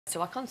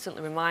So I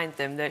constantly remind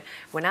them that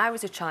when I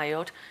was a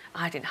child,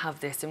 I didn't have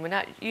this, and when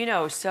I, you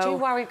know, so... Do you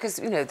worry, because,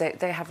 you know,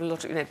 they have a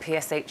lot of, you know,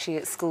 PSHE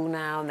at school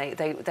now, and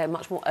they're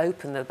much more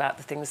open about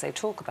the things they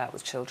talk about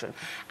with children,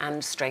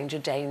 and stranger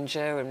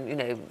danger, and, you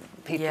know,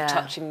 people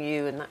touching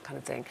you and that kind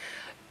of thing.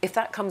 If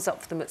that comes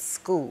up for them at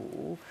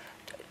school,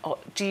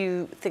 do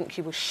you think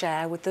you will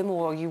share with them,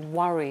 or are you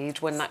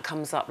worried when that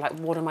comes up, like,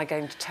 what am I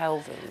going to tell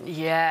them?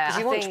 Yeah, because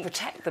you want to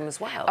protect them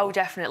as well. Oh,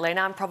 definitely, and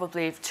I'm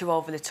probably too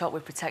over the top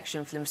with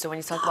protection for them. So when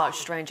you talk about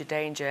stranger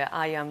danger,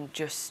 I am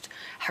just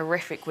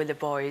horrific with the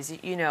boys.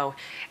 You know,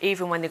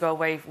 even when they go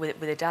away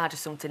with a dad or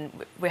something,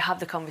 we have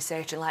the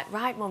conversation like,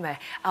 right, mummy,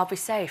 I'll be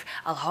safe.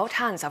 I'll hold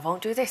hands. I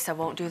won't do this. I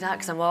won't do that,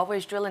 because I'm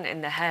always drilling it in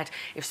their head.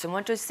 If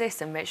someone does this,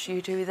 then make sure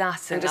you do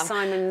that. And does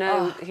Simon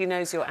know? He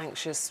knows you're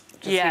anxious.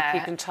 Does he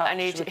keep in touch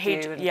with you?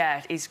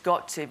 Yeah, he's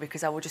got to,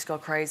 because I would just go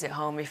crazy at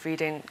home if he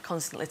didn't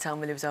constantly tell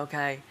me he was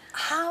okay.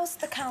 How's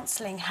the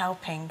counselling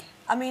helping?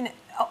 I mean,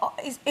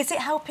 is it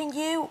helping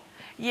you?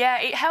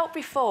 Yeah, it helped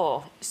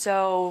before.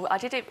 So I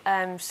did it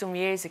some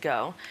years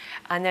ago,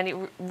 and then it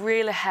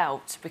really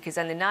helped, because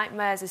then the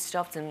nightmares have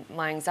stopped and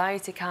my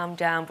anxiety calmed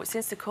down. But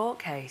since the court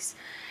case,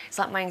 it's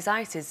like my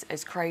anxiety is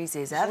as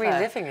crazy as ever. It's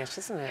reliving it,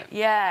 isn't it?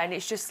 Yeah, and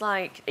it's just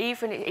like,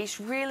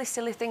 it's really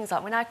silly things.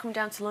 Like when I come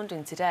down to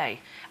London today,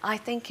 I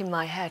think in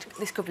my head,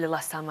 this could be the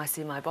last time I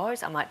see my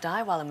boys. I might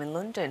die while I'm in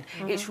London.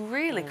 It's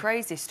really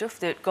crazy stuff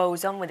that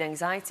goes on with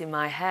anxiety in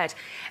my head.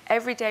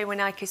 Every day when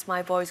I kiss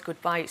my boys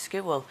goodbye at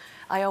school,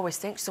 I always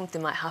think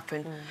something might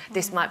happen.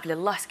 This might be the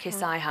last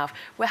kiss I have.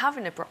 We're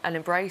having an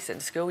embrace at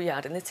the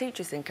schoolyard, and the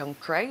teachers think I'm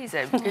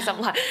crazy, because I'm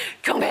like,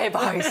 come here,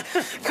 boys,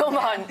 come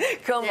on,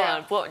 come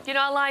on. But, you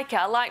know, I like it.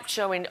 I like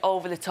showing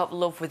over-the-top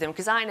love with them,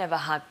 because I never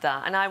had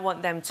that, and I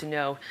want them to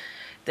know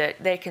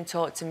that they can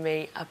talk to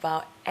me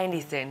about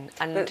anything,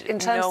 and but in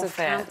terms no of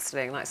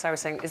counselling, like Sarah was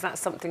saying, is that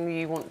something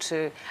you want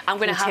to I'm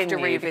going to have to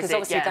revisit, because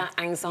obviously that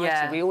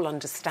anxiety, we all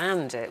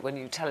understand it when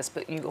you tell us,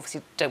 but you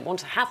obviously don't want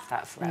to have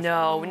that forever.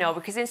 No, no,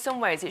 because in some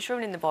ways it's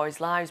ruining the boys'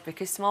 lives,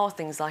 because small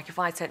things like if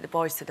I take the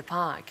boys to the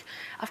park,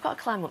 I've got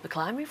to climb up the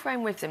climbing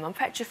frame with them. I'm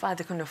petrified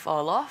they're going to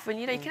fall off, and,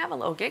 you know, you can have a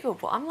little giggle,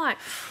 but I'm like...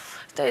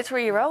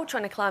 33-year-old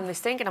trying to climb this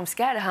thing, and I'm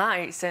scared of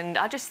heights, and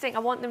I just think I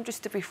want them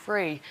just to be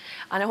free,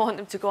 and I want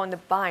them to go on the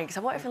bikes. I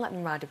won't even let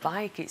them ride a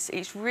bike.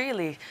 It's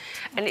really...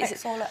 and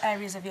it's all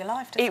areas of your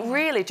life, doesn't it? It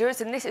really does,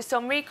 and this is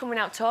so me coming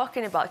out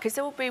talking about it, because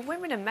there will be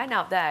women and men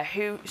out there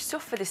who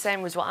suffer the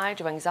same as what I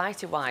do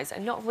anxiety-wise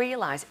and not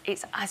realise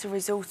it's as a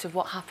result of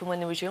what happened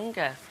when they was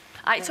younger.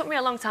 It took me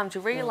a long time to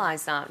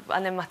realise that,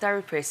 and then my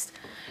therapist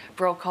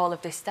broke all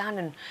of this down,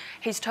 and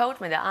he's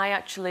told me that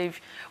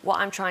what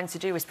I'm trying to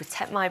do is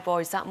protect my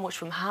boys that much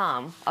from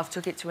harm. I've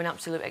took it to an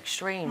absolute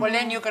extreme. Well,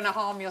 then you're going to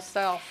harm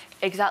yourself.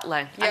 Exactly,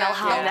 and I'll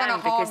harm them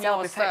because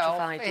they'll be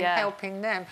petrified. In helping them.